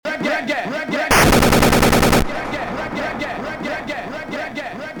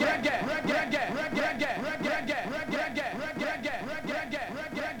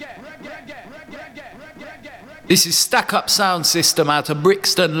This is Stack Up Sound System out of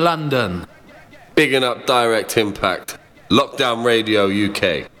Brixton, London. Bigging up Direct Impact. Lockdown Radio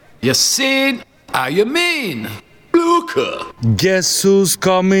UK. You seen? How you mean? Luca. Guess who's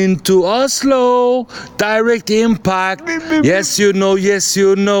coming to Oslo? Direct Impact. Yes, you know, yes,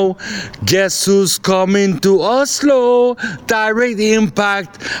 you know. Guess who's coming to Oslo? Direct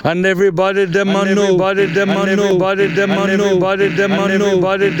Impact. And everybody them I know. Everybody them I know. Everybody them I know. Everybody them I know.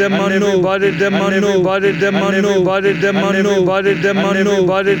 Everybody them I know. Everybody them I know. Everybody them I know. Everybody them I know. Everybody them I know.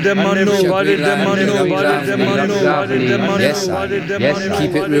 Everybody them I know. Everybody them I know. Everybody them I know. Everybody them I know. Yes, yes.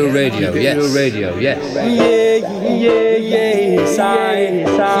 Keep it real radio. Yes, real radio. Yes. Yes, I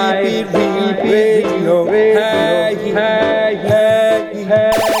keep it real radio. Hey,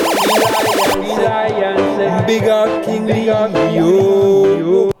 Lion, big up King Leo,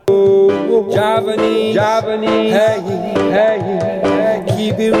 Javanese, hey,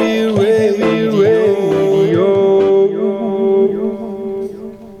 keep it real radio.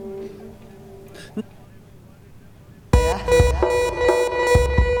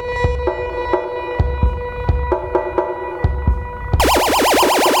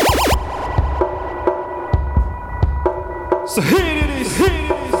 So here it is,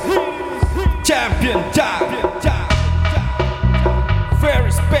 champion time,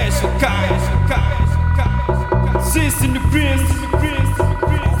 very special kind, Assisting the prince,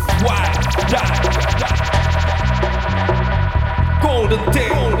 white golden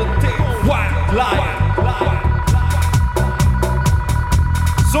tail, white lion,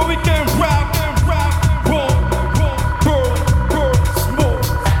 so we can rap, roll, burn, smoke,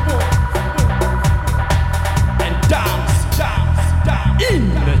 and dance. In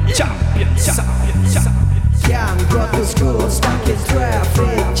the champion. Young got to school, stuck in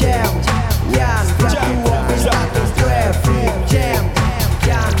traffic jam. Young got to office, stuck in traffic jam.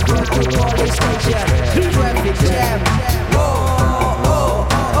 Young got to police station, traffic jam. Oh,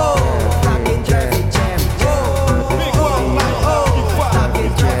 stuck in traffic jam. Oh, stuck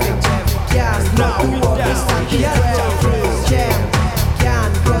in traffic jam. Young got to office, stuck in traffic jam.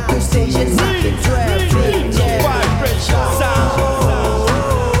 Young got to station, stuck in traffic jam. Traffic jam,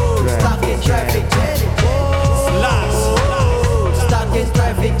 stuck in traffic jam.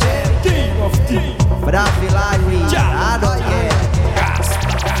 But I feel like I don't care.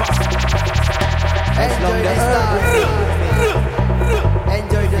 Enjoy the style,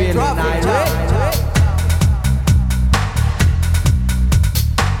 enjoy the traffic jam.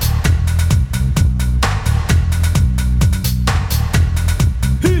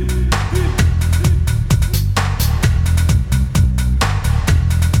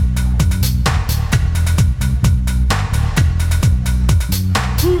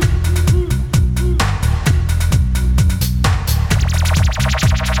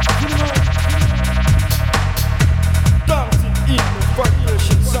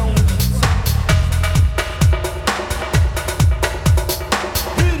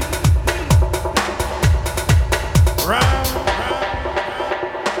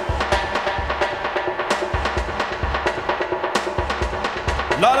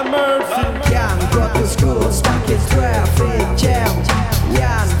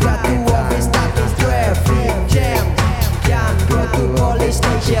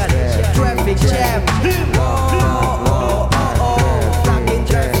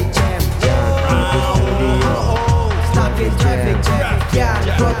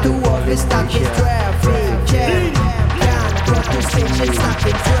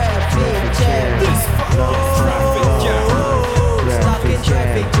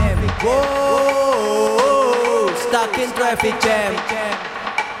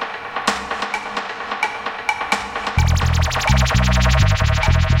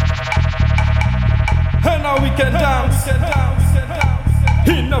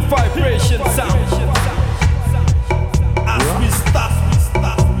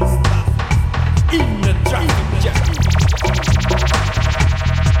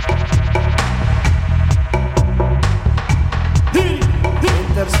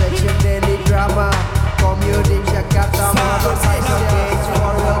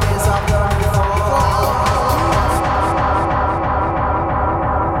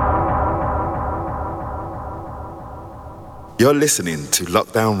 You're listening to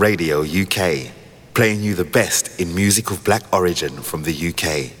Lockdown Radio UK, playing you the best in music of black origin from the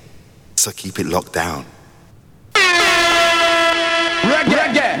UK. So keep it locked down.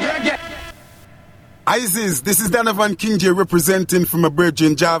 Reggae. Isis, this is Donovan King J representing from a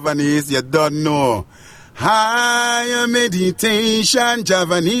Virgin Javanese, you don't know. Higher meditation,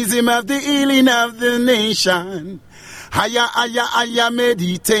 Javanism of the healing of the nation. Higher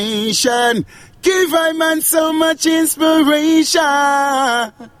meditation. Give I man so much inspiration.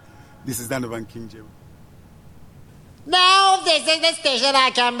 This is Donovan King J. Now this is the station I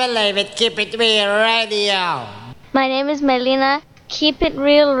can't believe it. Keep it real radio. My name is Melina. Keep it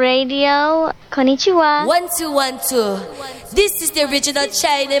real radio. Konnichiwa. 1212. This is the original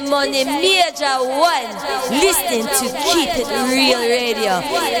China Money Major 1. Listening to Keep It Real Radio.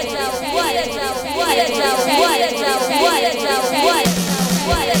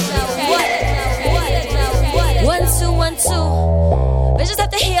 1212. We just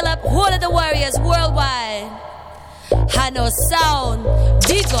have to heal up all of the warriors worldwide. Hano Sound,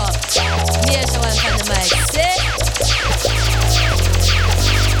 big up. Major 1 from the mic. Say.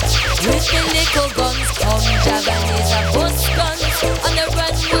 With the little guns come Japanese and bus guns. On the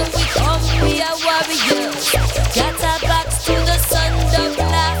run when we come, we are warriors. Got our backs to the sun, the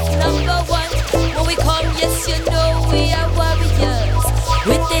laugh #1. When we come, yes you know we are warriors.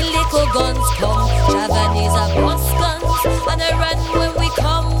 With the little guns come Japanese and bus guns. On the run when we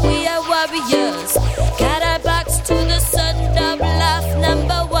come, we are warriors. Got our backs to the sun, the laugh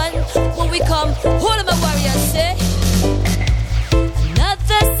 #1. When we come, all of my warriors say.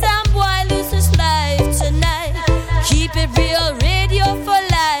 Keep it real, radio for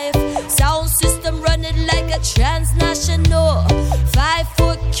life. Sound system running like a transnational.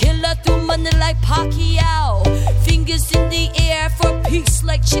 5-foot killer through money like Pacquiao. Fingers in the air for peace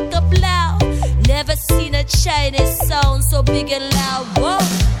like Chica Blau. Never seen a Chinese sound so big and loud. Whoa.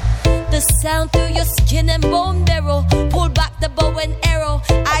 The sound through your skin and bone marrow. Pull back the bow and arrow.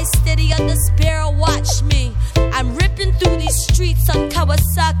 Eyes steady on the sparrow, watch me. I'm ripping through these streets on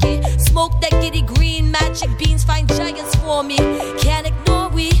Kawasaki. Smoke that giddy green, magic beans, find giants for me. Can't ignore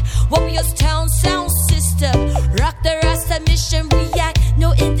we, Warriors Town sound system. Rock the Rasta mission, react,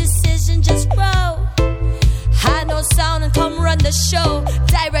 no indecision, just roll. High no sound and come run the show.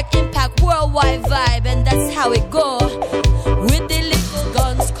 Direct impact, worldwide vibe, and that's how it go. With the little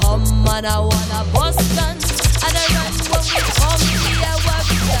guns, come on, I wanna bust guns. And I run when we come, we are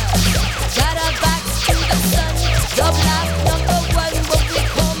warriors. Got our backs to the sun, double up #1 when we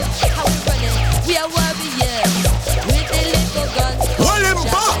come. How we running? We are warriors. With the little guns, hold him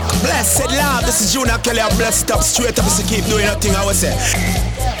back! Blessed Lord, this is Junior Kelly. I'm blessed up straight up to keep doing nothing I was say.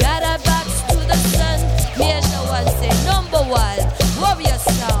 Got our backs to the sun, Major 1 say #1, warrior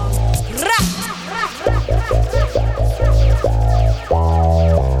sound. Rap!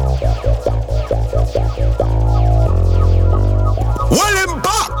 Hold him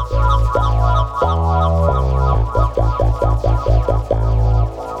back! Hold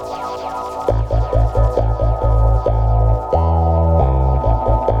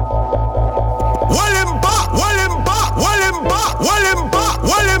him back! Hold him back! Hold him back!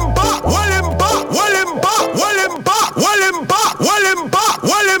 Hold him back! Hold him back! Hold him back! Hold him back! Hold him back! Hold him back! Hold him back!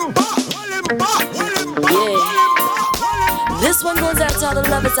 Hold him back! Hold him back! Hold him back! This one goes out to all the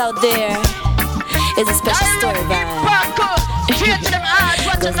lovers out there. It's a special story, man. Change them eyes,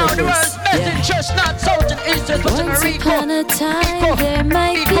 watching now the world's message, just not south and east, just watching Once upon a time there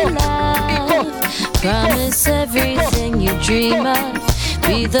might be love. Promise everything you dream of.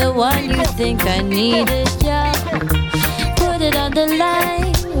 Be the one you think I needed, yeah. Put it on the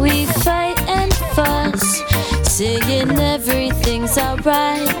line, we fight and fuss. Saying everything's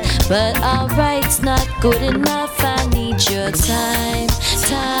alright, but alright's not good enough. I need your time.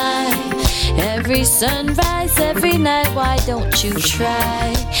 Every sunrise, every night, why don't you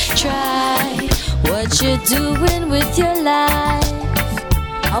try what you're doing with your life?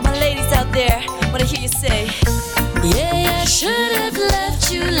 All my ladies out there, wanna hear you say, yeah, I should have left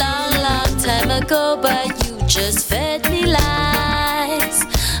you long time ago, but you just fed me lies,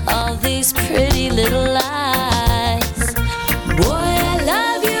 all these pretty little lies. Boy, I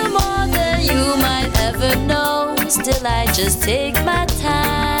love you more than you might ever know. Still, I just take my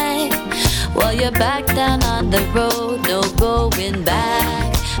time while you're back down on the road, no going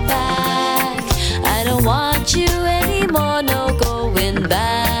back. I don't want you anymore, no going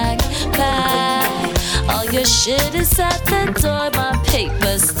back. All your shit is at the door, my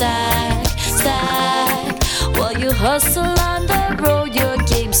paper stack. While you hustle on the road, your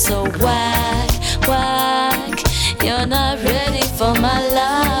game's so whack. You're not ready for my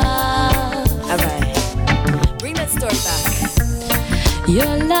love. Alright, bring that story back.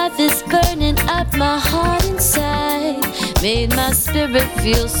 Your love is burning up my heart inside, made my spirit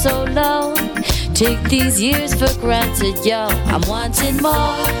feel so low. Take these years for granted, yo, I'm wanting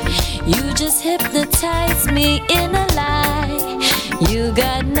more. You just hypnotize me in a lie. You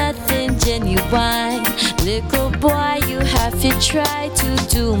got nothing genuine. Little boy, you have to try to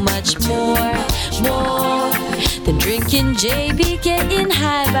do much more than drinking JB, getting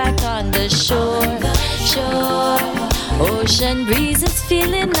high back on the shore. Ocean breeze is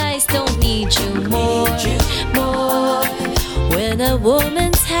feeling nice, don't need you more. When a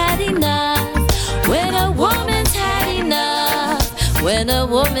woman's had enough, when a woman's had enough, when a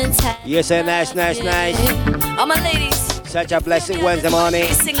woman's had. Yes, sir, nice. All my ladies, such a blessed Wednesday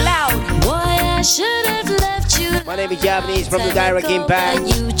morning. sing loud. Boy, I should have left you. My name is Japanese from the Direct Impact.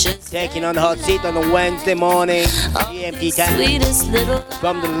 Taking on the hot seat on a Wednesday morning. GMT time.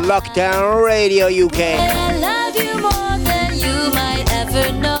 From the Lockdown Radio UK. I love you more than you might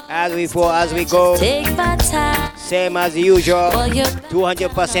ever know. As we fall, as we go. Take my time. Same as usual.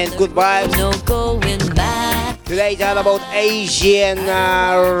 200% good vibes. No going back. Today is all about Asian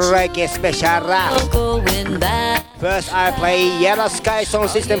reggae special rap. No going back. First I play Yellow Sky Sound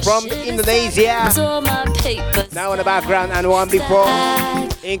System from Indonesia. Now in the background and one before,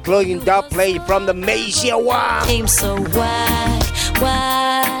 including dub play from the Malaysia one. Aim so whack.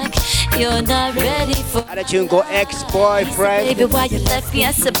 You're not ready for. And a tune called Ex-Boyfriend. Baby, why you left me?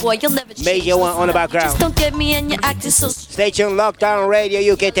 I said, boy, you'll never change. Major one on the background. Just don't get me and you're acting so. Stay tuned, Lockdown Radio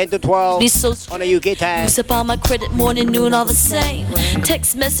UK 10 to 12 on the UK time. Use up all my credit, morning, noon, all the same.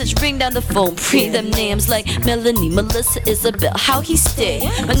 Text message, ring down the phone, pre them names like Melanie, Melissa, Isabel. How he stay?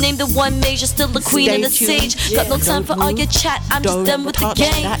 My name the one major, still the queen and the sage. Got no time for all your chat. I'm just done with the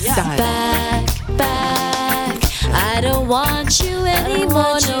game. Back. I don't want you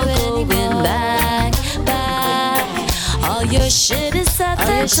anymore. No going back. All your shit is at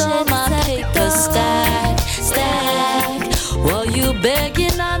the door. My paper stack. While you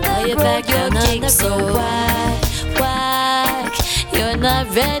begging on the road, your cake so whack. You're not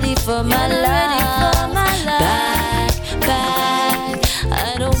ready for my love. Back.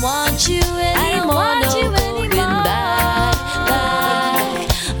 I don't want you anymore. No going back.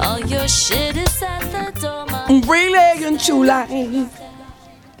 All your shit is at the door. Brilliant July,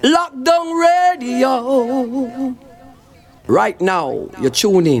 Lockdown Radio. Right now, you're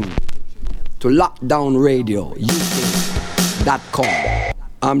tuning to Lockdown Radio UK.com.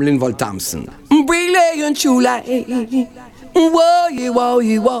 I'm Linval Thompson. Brilliant July. Whoa.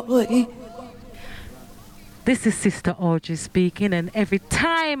 This is Sister Audrey speaking, and every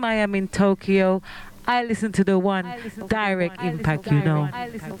time I am in Tokyo, I listen to the one Direct Impact, you know.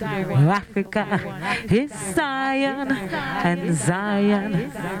 Africa is Zion, and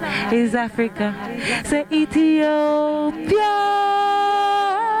Zion is Africa. Say Ethiopia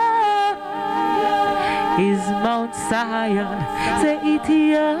is Mount Zion. Say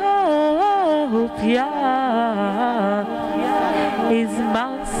Ethiopia is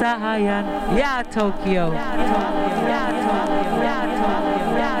Mount Zion. Yeah, Tokyo.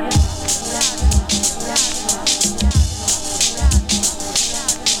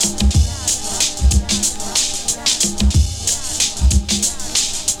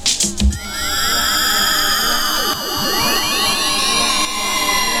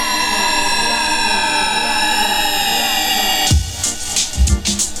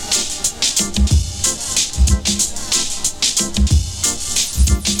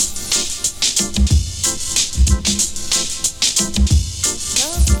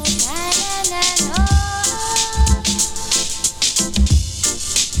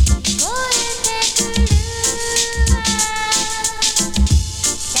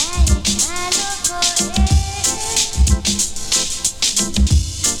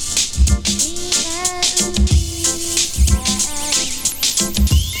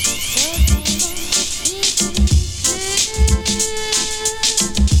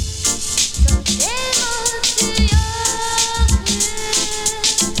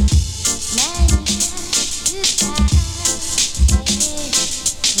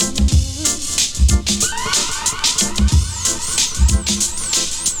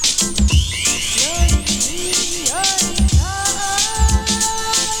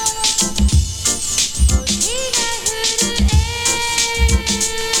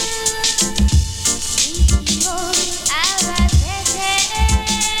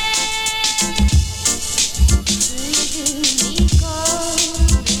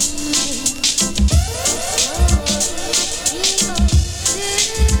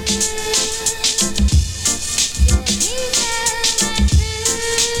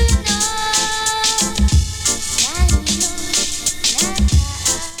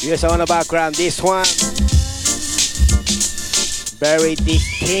 Yes, on the background, this one. Very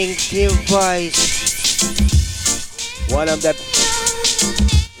distinctive voice. One of the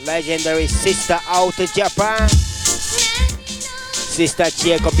legendary sister out of Japan. Sister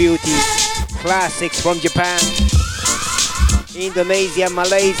Chieko Beauty. Classics from Japan, Indonesia,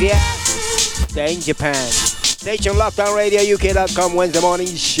 Malaysia, then Japan. Station lockdownradiouk.com Wednesday morning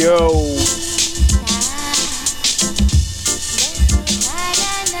show.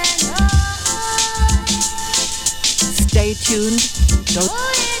 Stay tuned.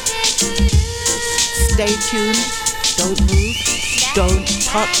 Stay tuned. Don't move. Don't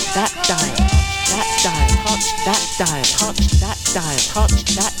touch that dial. That dial. Touch that dial. Touch that dial. Touch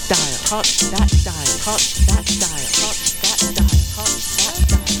that dial. Touch that dial. Touch that dial. Touch that dial.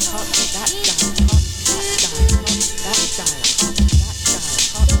 Touch that dial. Touch that dial. Touch that dial. Touch that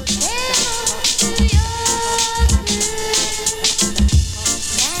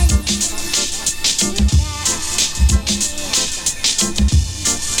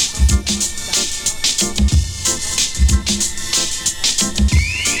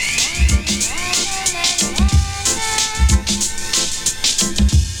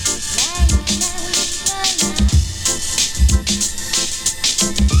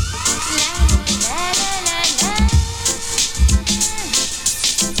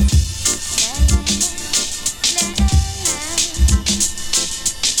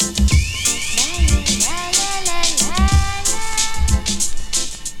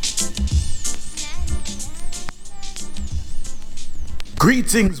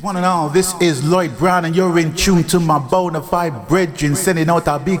Greetings one and all, this is Lloyd Brown and you're in tune to my bona fide brethren, sending out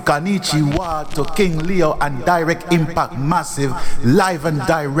a big konnichiwa to King Leo and Direct Impact Massive, live and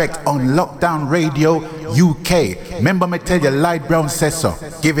direct on Lockdown Radio UK. Remember me tell you, Lloyd Brown says so,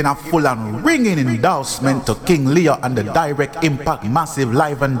 giving a full and ringing endorsement to King Leo and the Direct Impact Massive,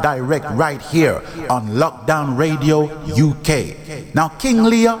 live and direct right here on Lockdown Radio UK. Now King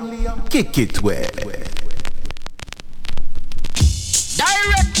Leo, kick it where?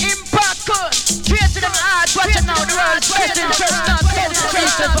 Direct impact, straight to them hearts, watching now the world, stressing, just not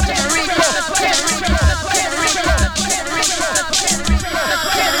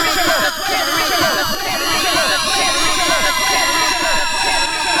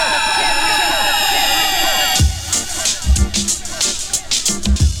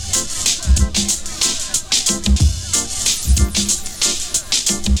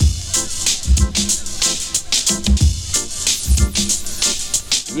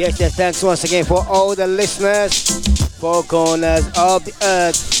Yes, thanks once again for all the listeners, four corners of the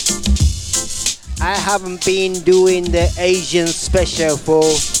earth. I haven't been doing the Asian special for,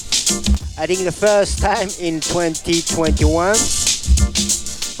 I think, the first time in 2021.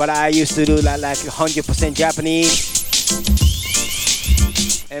 But I used to do like 100% Japanese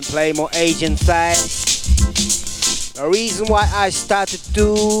and play more Asian side. The reason why I started to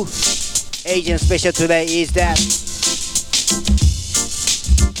do Asian special today is that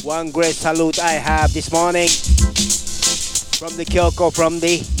one great salute I have this morning from the Kyoko, from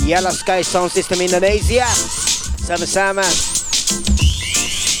the Yellow Sky Sound System Indonesia. Sama-sama.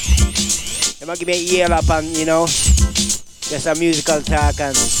 They might give me a ear up and, you know, just a musical talk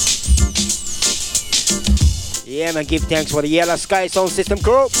and yeah, man, give thanks for the Yellow Sky Sound System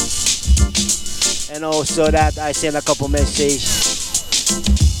crew. And also that I send a couple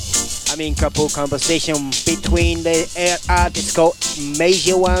couple conversation between the artist called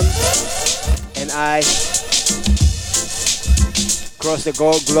Major One and I. Cross the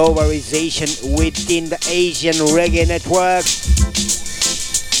globalization within the Asian reggae network.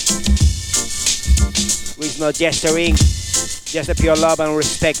 With no gesturing, just a pure love and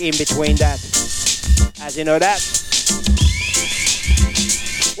respect in between that. As you know that.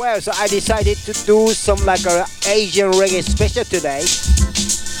 Well, so I decided to do some like a Asian reggae special today.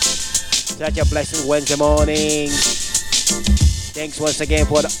 Such a blessed Wednesday morning. Thanks once again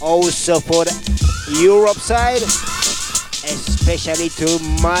for also for the Europe side, especially to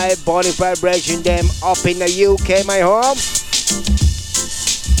my body vibration them up in the UK, my home.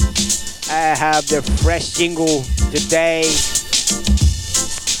 I have the fresh jingle today.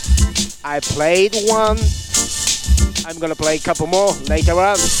 I played one. I'm gonna play a couple more later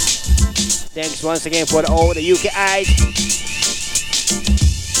on. Thanks once again for all the UK eyes.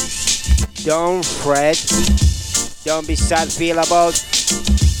 Don't fret, don't be sad, feel about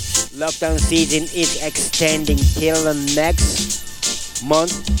lockdown season is extending till the next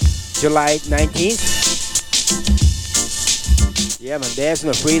month, July 19th. Yeah man, there's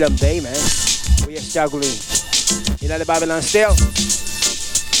no freedom day, man. We are struggling. You know the Babylon still.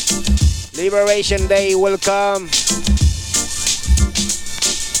 Liberation Day will come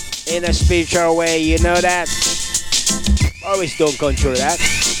in a spiritual way, you know that. Always don't control that.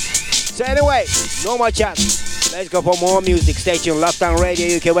 So anyway, no more chat. Let's go for more music. Stay tuned. Lockdown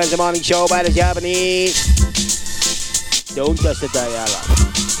Radio UK Wednesday morning show by the Japanese. Don't touch the dial.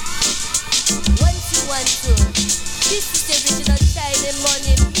 1, 2, 1, 2. This is the original China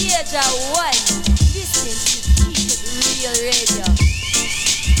Money Major 1. Listening to Keep It Real Radio.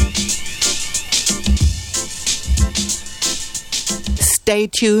 Stay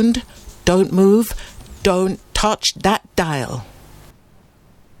tuned, don't move, don't touch that dial.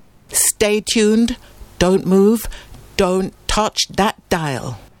 Stay tuned, don't move, don't touch that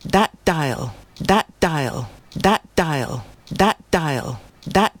dial. That dial, that dial, that dial, that dial,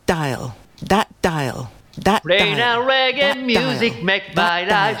 that dial, that dial, that Rain dial. and reggae music make my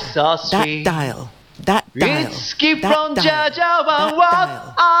life so sweet. That dial, that dial. It's keep from Jaja and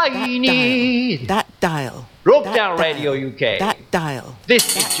what I need. That dial. Lockdown Radio UK. That dial.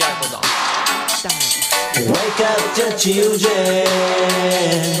 This is Jagodon. Wake up the children.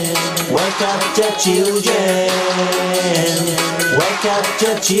 Wake up the children. Wake up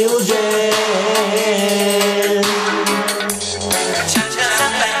the children.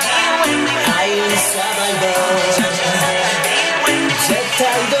 I am survivor.絶対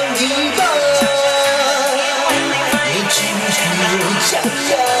don't give up.一日チャンピ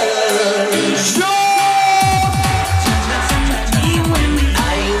オン。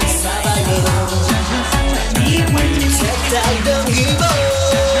I don't give up.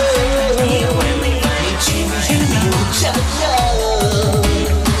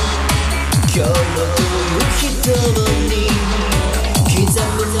 今日もという人に刻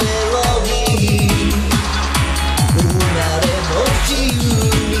むメロディー生まれも自由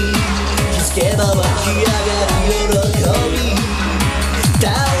に気づけば湧き上がる喜び倒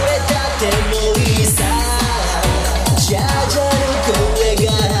れたってもいいさジャージャーの声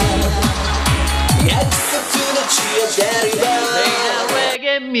が約束の血をデリバー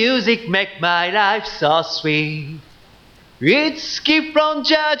Reggae music make my life so sweet. It's keep from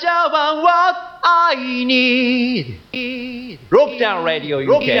Jaja and what I need. Lockdown Radio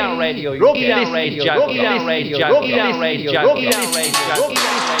UK. Lockdown Radio UK. Lockdown Radio. Lockdown Radio. Lockdown Radio. Lockdown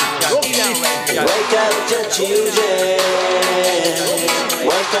Radio. Wake up the children.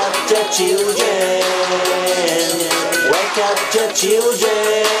 Wake up the children. Wake up the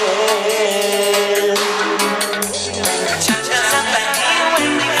children.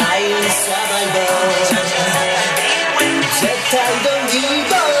 I am survivor. Don't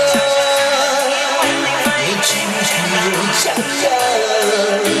give up. It's you champion.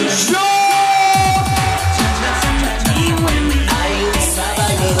 I am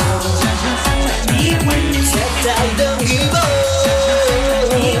survivor. Don't give up.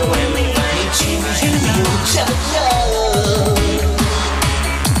 It's you champion.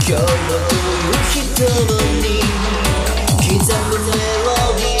 今日もという人に刻むメロ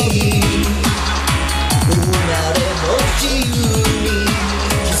ディー生まれも自由に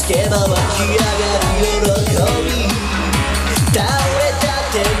気づけば湧き上がる喜び倒れたっ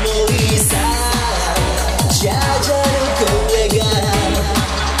てもいいさジャージャーの声が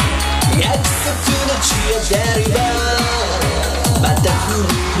約束の血をデリバーまた振り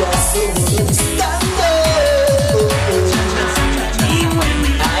出そうスタンド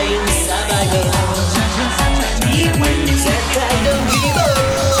I am survivor 絶対 don't give up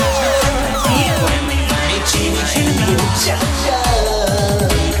導くチャンピ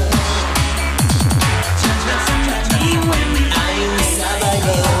オン I am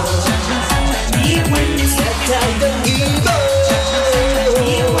survivor 絶対 don't give up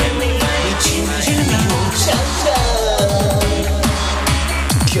導くチャンピオン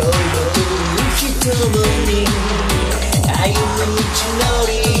今日もという人に歩む道の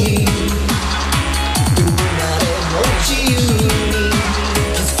り生まれも自由に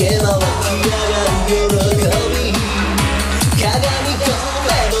気づけば湧き上がる喜び鏡込め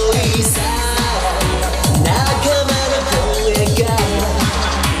もいいさ仲間の声が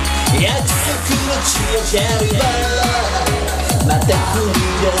約束の血をデリバーまた繰り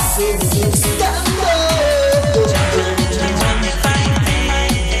出すスタンド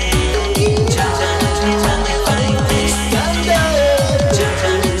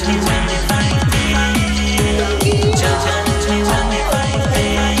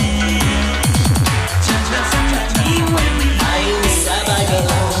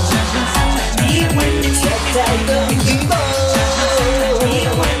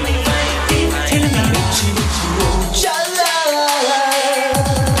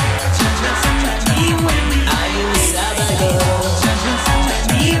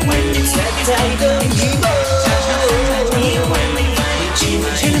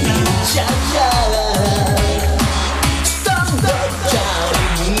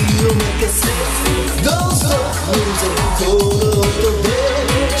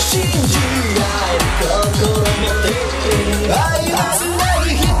信じ合える心持って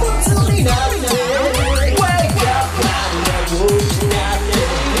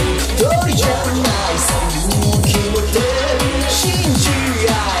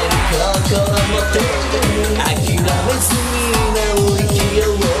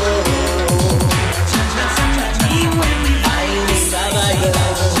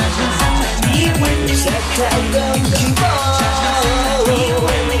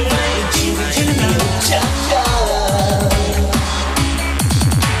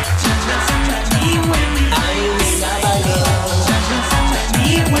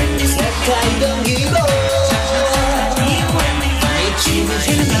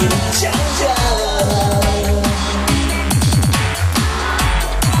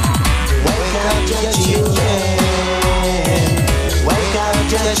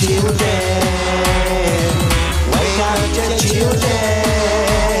the children. Wake up the children.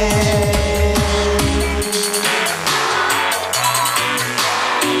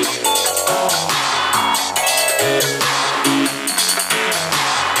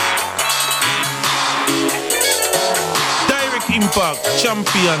 Direct Impact,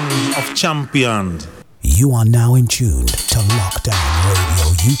 champion of champions. You are now in tune to Lockdown Radio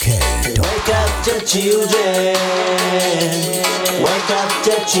UK. Wake up the children. Wake up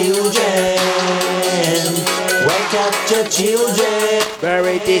the children. Wake up the children.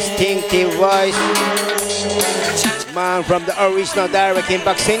 Very distinctive voice. Man from the original Direct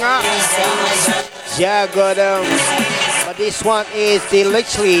Impact singer. Jagodom. But this one is the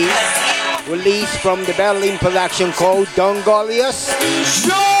literally released from the Berlin production called Dongolius.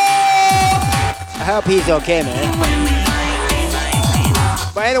 I hope he's okay, man.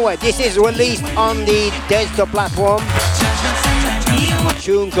 But anyway, this is released on the desktop platform.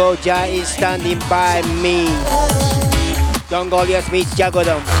 Shunko Ja is standing by me. Dongolius meets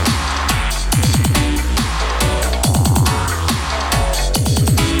Jagodom.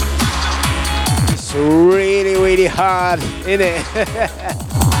 It's really, really hard, isn't it?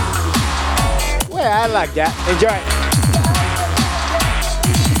 Well, I like that. Enjoy.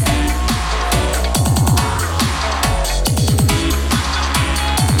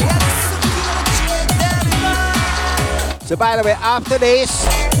 So by the way, after this,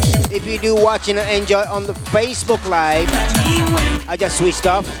 if you do watching and enjoy on the Facebook Live, I just switched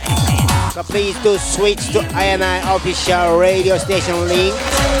off. So please do switch to INI official radio station link,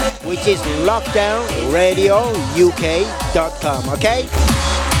 which is lockdownradiouk.com, okay?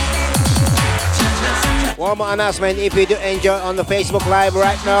 One more announcement, if you do enjoy on the Facebook Live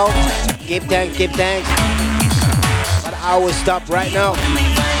right now, give thanks. But I will stop right now.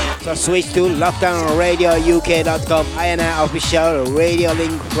 So switch to lockdownradiouk.com, INI official radio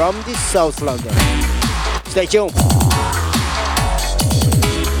link from the South London. Stay tuned.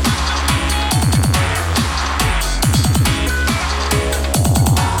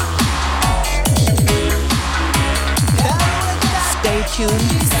 Stay tuned.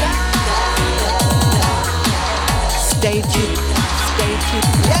 Stay tuned.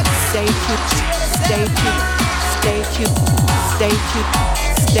 Stay tuned. Stay tuned. Stay tuned. Stay tuned.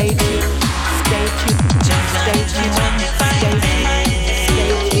 Stay tuned. Stay tuned, stay tuned, stay tuned,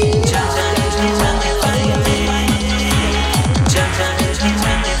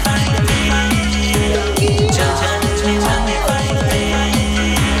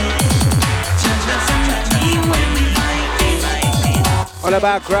 On the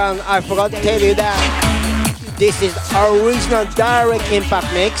background, I forgot to tell you that this is original Direct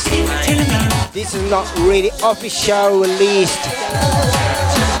Impact mix. This is not really official release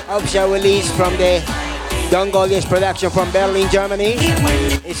from the Dongolius production from Berlin, Germany.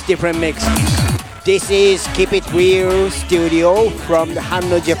 It's different mix. This is Keep It Real Studio from the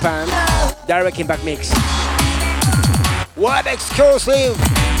Hanno, Japan. Direct Impact mix. What exclusive?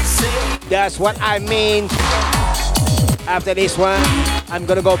 That's what I mean. After this one, I'm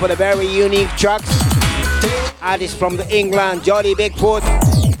gonna go for the very unique tracks. Artist from the England, Jolly Bigfoot,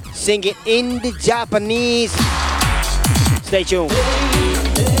 singing in the Japanese. Stay tuned.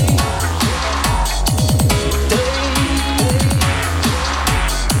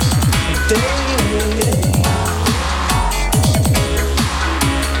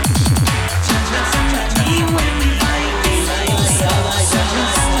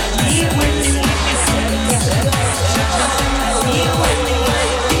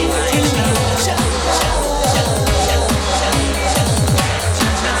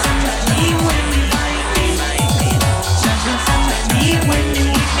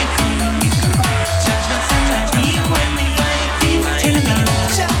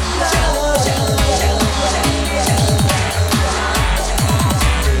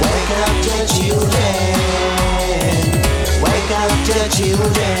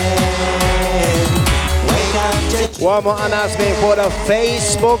 One more announcement for the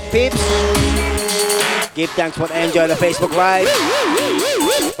Facebook peeps. Give thanks for enjoying the Facebook Live.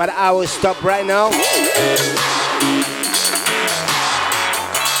 But I will stop right now.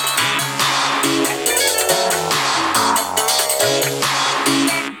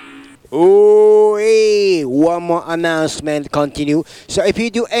 Ooh, one more announcement continue. So if you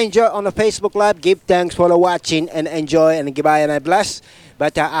do enjoy on the Facebook Live, give thanks for the watching and enjoy and goodbye and I bless.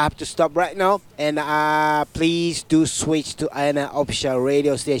 But I have to stop right now, and please do switch to INI official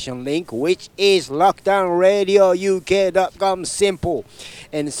radio station link, which is lockdownradiouk.com. Simple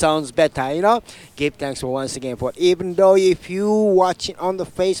and sounds better, you know. Give thanks for once again for even though if you watching on the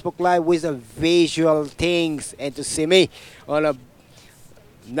Facebook Live with the visual things and to see me on a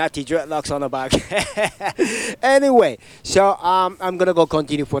Natty dreadlocks on the back. Anyway, so I'm gonna go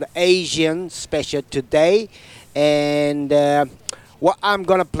continue for the Asian special today, and what I'm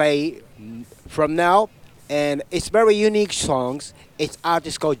gonna play from now, and it's very unique songs. It's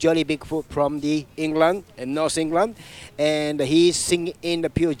artist called Jolly Bigfoot from the England and North England, and he's singing in the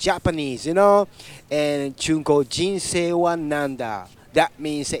pure Japanese, you know, and tune called Jinsei wa Nanda. That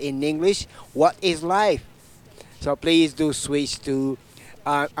means in English, what is life? So please do switch to,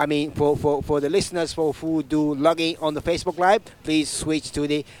 for the listeners who do log in on the Facebook Live, please switch to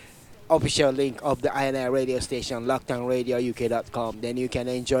the official link of the INI radio station, lockdownradiouk.com. Then you can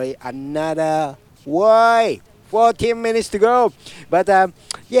enjoy another 14 minutes to go. But I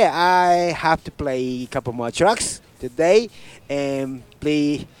have to play a couple more tracks today, and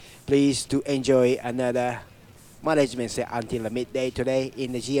please do enjoy another management set until the midday today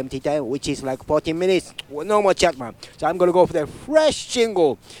in the GMT time, which is like 14 minutes. No more chat, man. So I'm gonna go for the fresh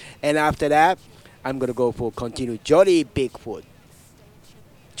jingle, and after that, I'm gonna go for continued Jolly Bigfoot.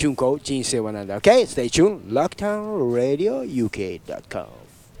 Junko Jinsei wa Nanda. Okay, stay tuned. LockdownRadioUK.com.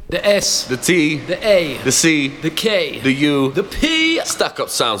 The S, the T, the A, the C, the K, the U, the P. Stack up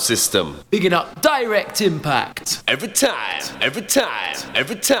sound system. Bigging up Direct Impact. Every time, every time,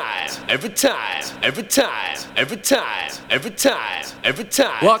 every time, every time, every time, every time, every time, every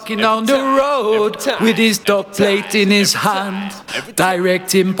time. Walking down the road with his top plate in his hand.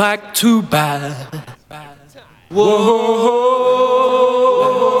 Direct Impact too bad. Whoa.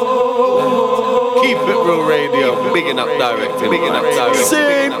 Keep it real radio, bigging up direct, bigging up direct,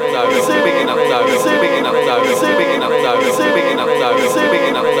 bigging up direct, bigging up direct, bigging up direct, bigging up direct, bigging up direct,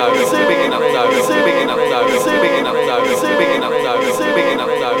 bigging up direct, bigging up direct, bigging up direct, bigging up direct, bigging up direct, bigging up direct, bigging up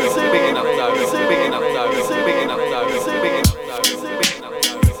direct, bigging up direct, bigging up direct, bigging up direct, bigging up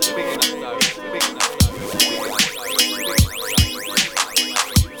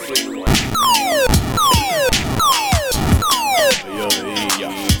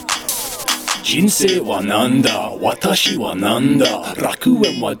Jinsei wa nanda, watashi wa nanda,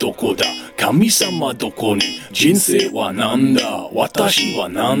 rakuen wa doko da, kami-sama doko ni. Jinsei wa nanda, watashi wa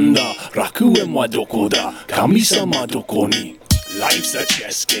nanda, rakuen wa doko da, kami-sama doko ni. Life's a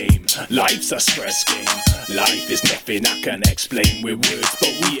chess game, life's a stress game. Life is nothing I can explain with words,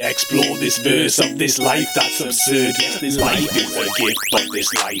 but we explore this verse of this life that's absurd. Yes, this life is a gift, but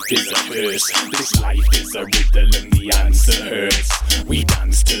this life is a curse. This life is a riddle and the answer hurts. We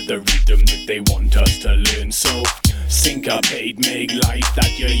dance to the rhythm that they want us to learn, so syncopate, make life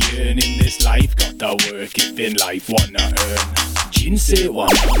that you're yearning. This life gotta work if in life wanna earn. Jinsei wa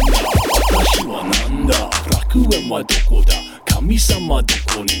nanda, watashi wa nanda, rakuen wa doko da, kami-sama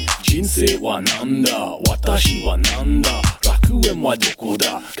doko ni. Jinsei wa nanda, watashi wa nanda, rakuen wa doko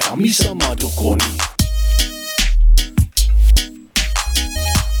da, kami-sama doko ni.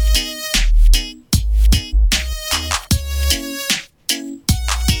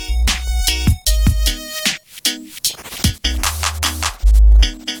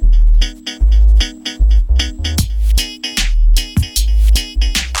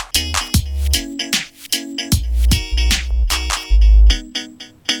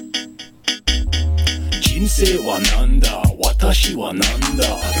 Jinsei wa nanda, watashi wa nanda,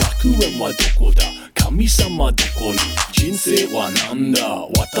 rakuen wa doko da, kami-sama doko ni. Jinsei wa nanda,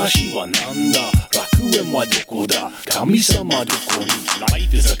 watashi wa nanda, rakuen wa doko da, kami-sama doko ni.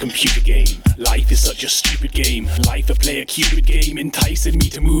 Life is a computer game, life is such a stupid game. Life a play a cupid game, enticing me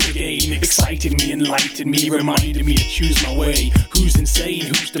to move again. Excited me, enlightened me, reminded me to choose my way. Who's insane,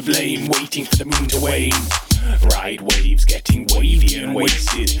 who's to blame, waiting for the moon to wane. Ride waves, getting wavy and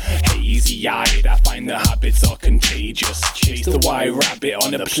wasted. Hazy-eyed, I find the habits are contagious. Chase the white rabbit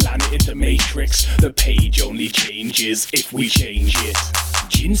on a planet in the matrix. The page only changes if we change it.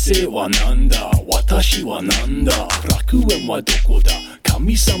 Jinsei wa nanda, watashi wa nanda, rakuen wa doko da,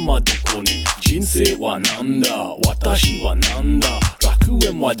 kami-sama doko ni. Jinsei wa nanda, watashi wa nanda,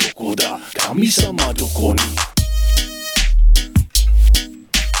 rakuen wa doko da, kami-sama doko ni.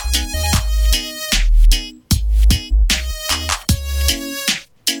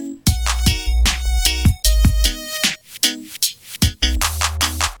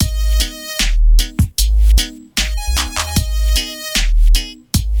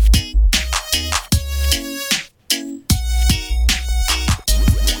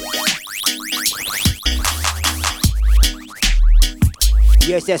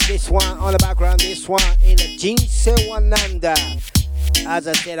 Yes, this one on the background, this one in the Jinsei wa Nanda. As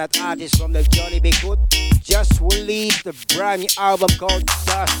I said, that artist from the Jolly Bigfoot just released a brand new album called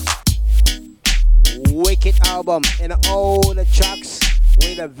Dust. Wicked album, and all the tracks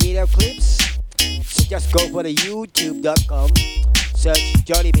with the video clips. So just go for the youtube.com, search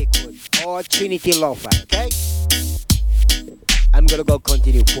Johnny Bigwood or Trinity Lo-Fi, okay? I'm gonna go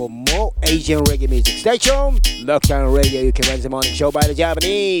continue for more Asian reggae music. Stay tuned. Lockdown Radio, you can run the morning show by the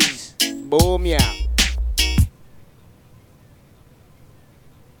Japanese. Boom, yeah.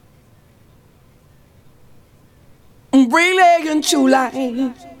 Relay and true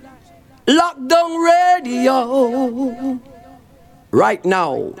line. Lockdown Radio. Right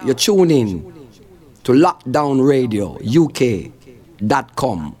now, you're tuning to Lockdown Radio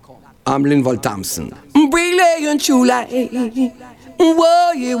UK.com. I'm Linval Thompson. Relay and true line.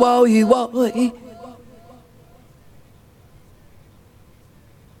 Woy, woy, woy.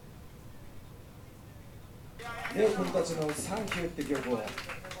 レオ君たちのサンキューって曲をう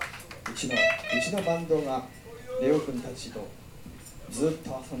ちのバンドがレオ君たちとずっ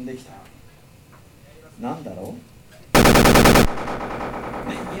と遊んできた。なんだろう？い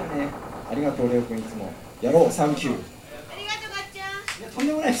いよね。ありがとうレオ君、いつもやろう。サンキュー。ありがとうかっちゃん。いや、とん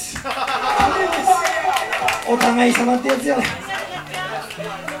でもないです。お互い様ってやつやね。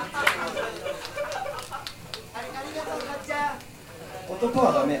男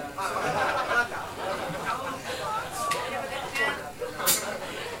はダメ。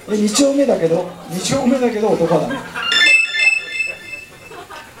2丁目だけど男はダメ。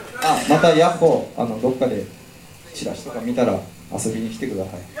あ、またヤッホー、どっかでチラシとか見たら遊びに来てくだ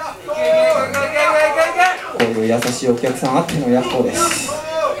さい。こういう優しいお客さんあってのヤッホーです。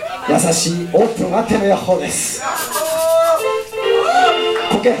優しいオープンあってのヤッホーです。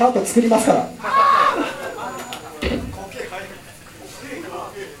コケハート作りますから。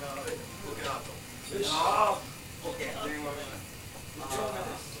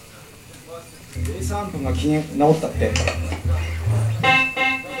ベースアンプが機嫌直ったって。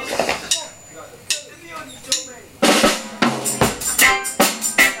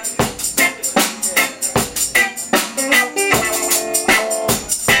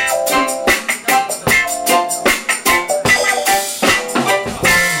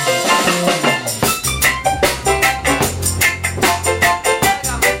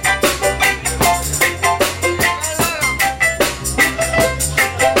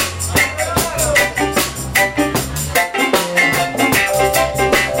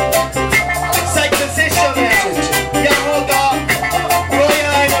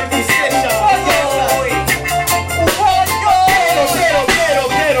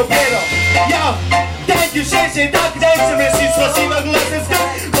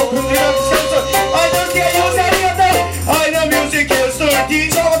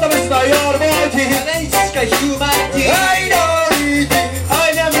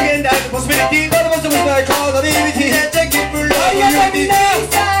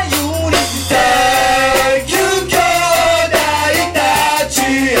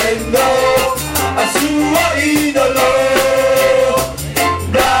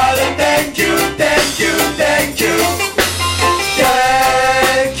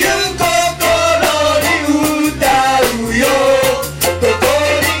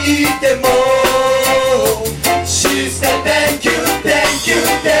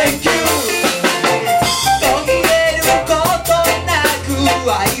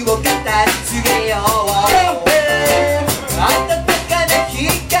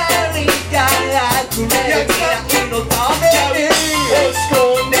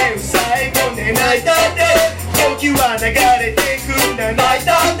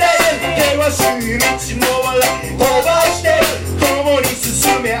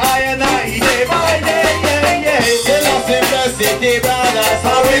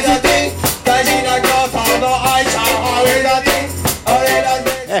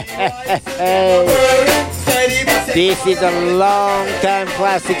This is a long time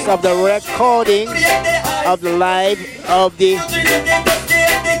classics of the recording of the live of the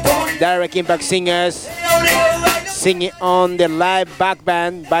Direct Impact Singers singing on the live back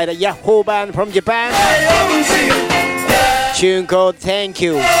band by the Yahoo band from Japan. Tune called Thank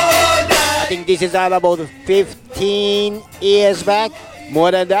You. I think this is all about 15 years back,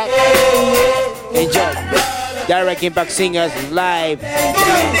 more than that. Enjoy. Direct Impact Singers live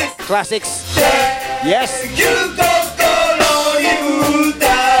classics. Yes.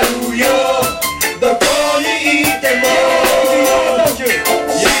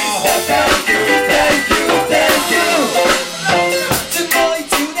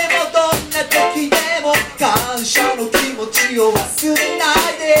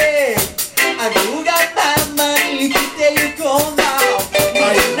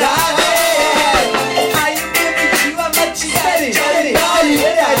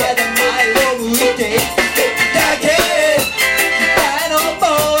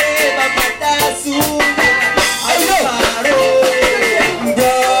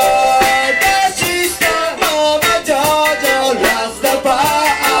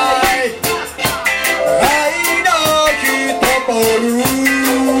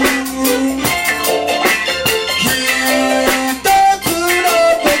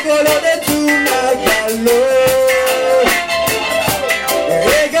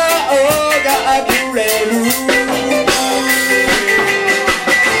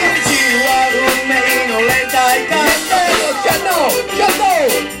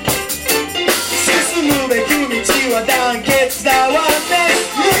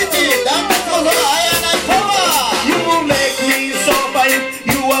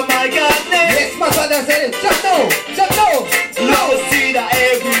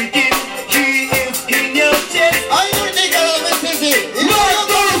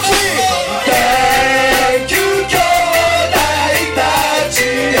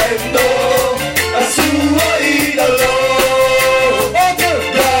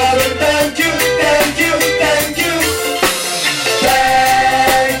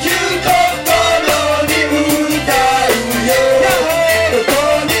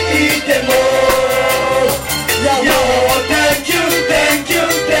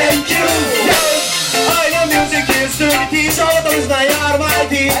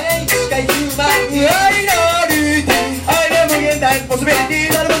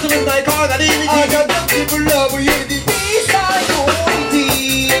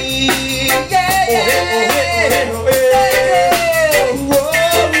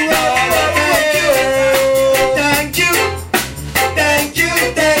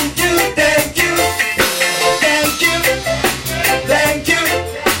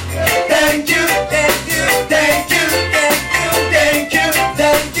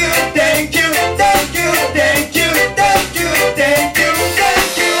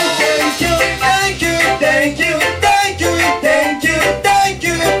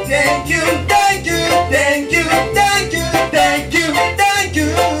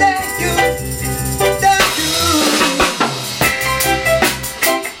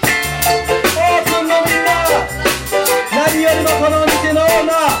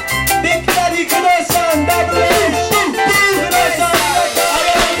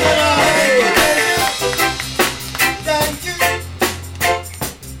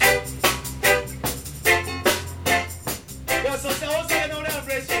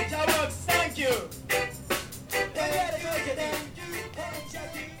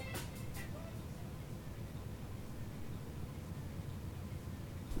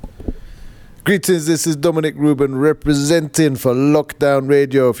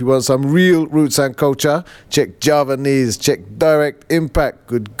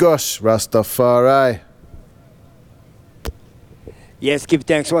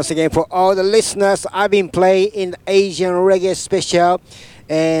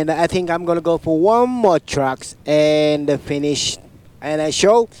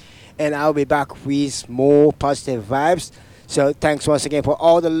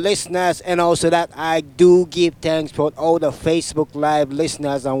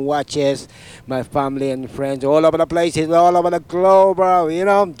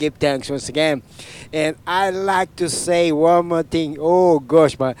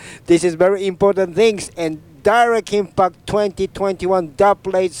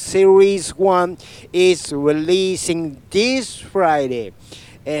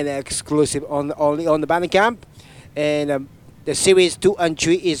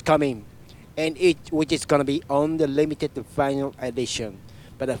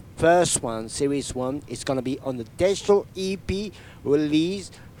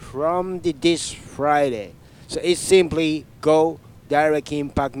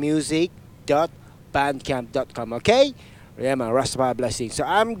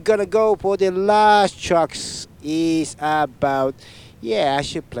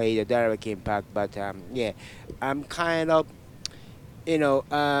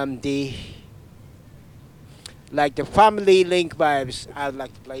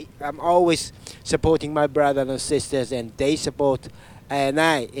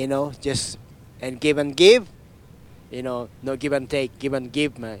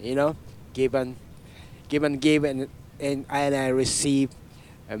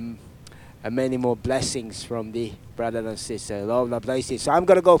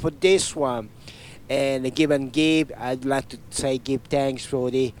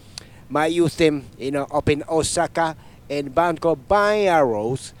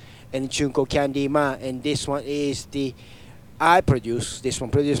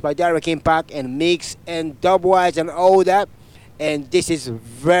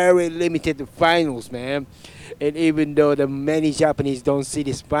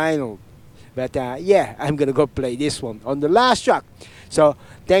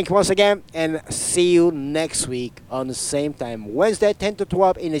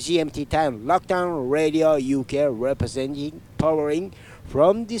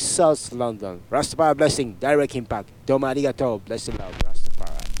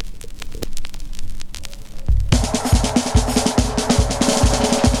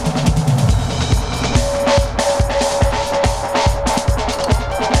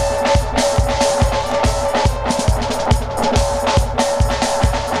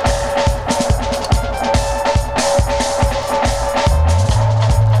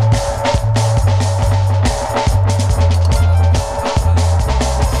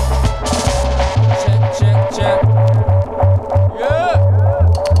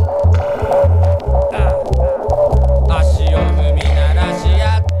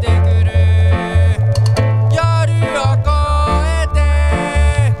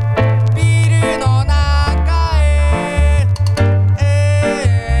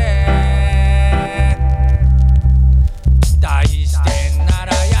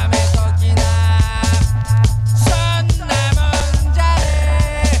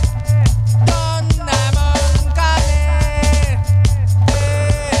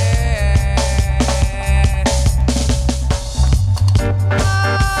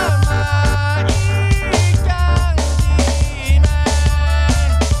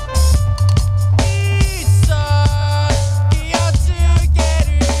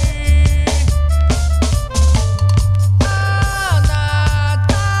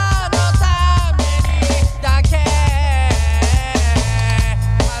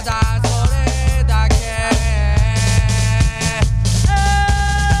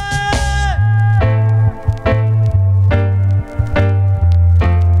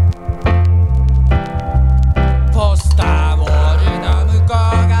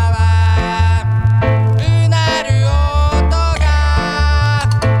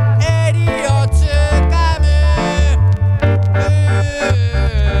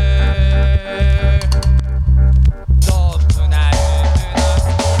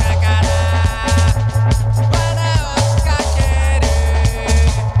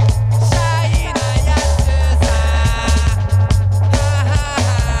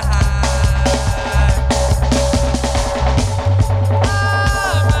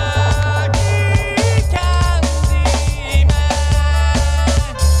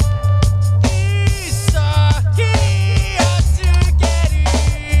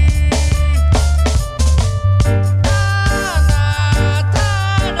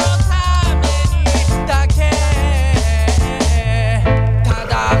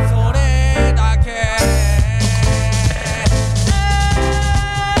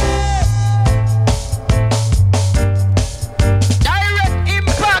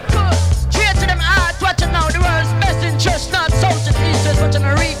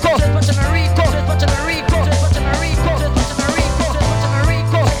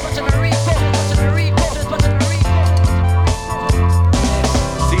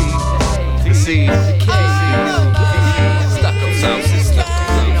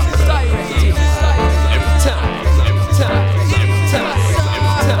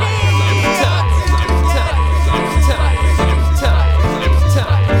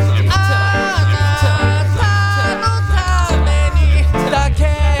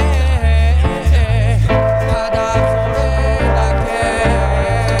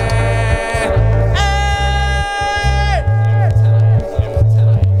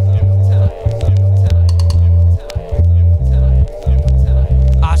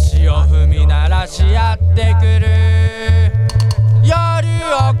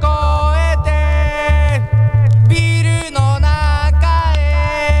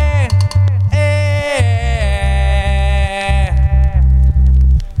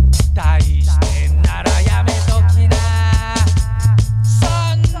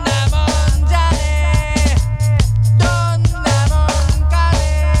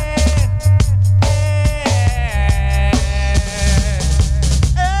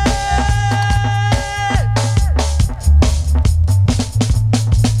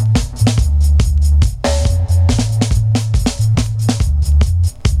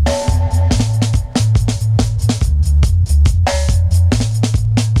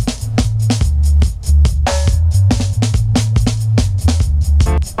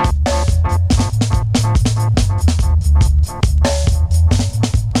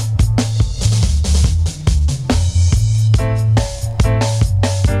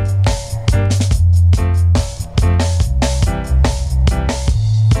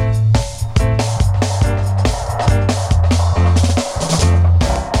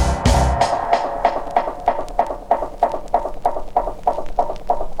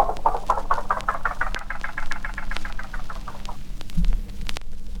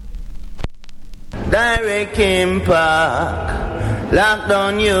 Direct Impact,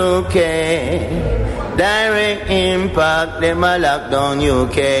 Lockdown UK. Direct Impact, them a Lockdown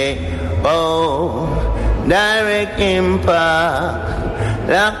UK. Oh, Direct Impact,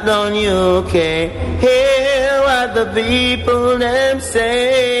 Lockdown UK. Hear what the people them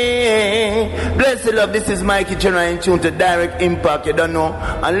say. Bless the love, this is Mikey Chenna in tune to Direct Impact, you don't know.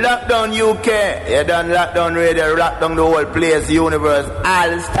 And Lockdown UK, you done Lockdown Radio, Lockdown the whole place, universe,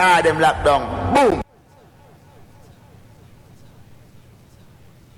 all star them lockdown. Boom!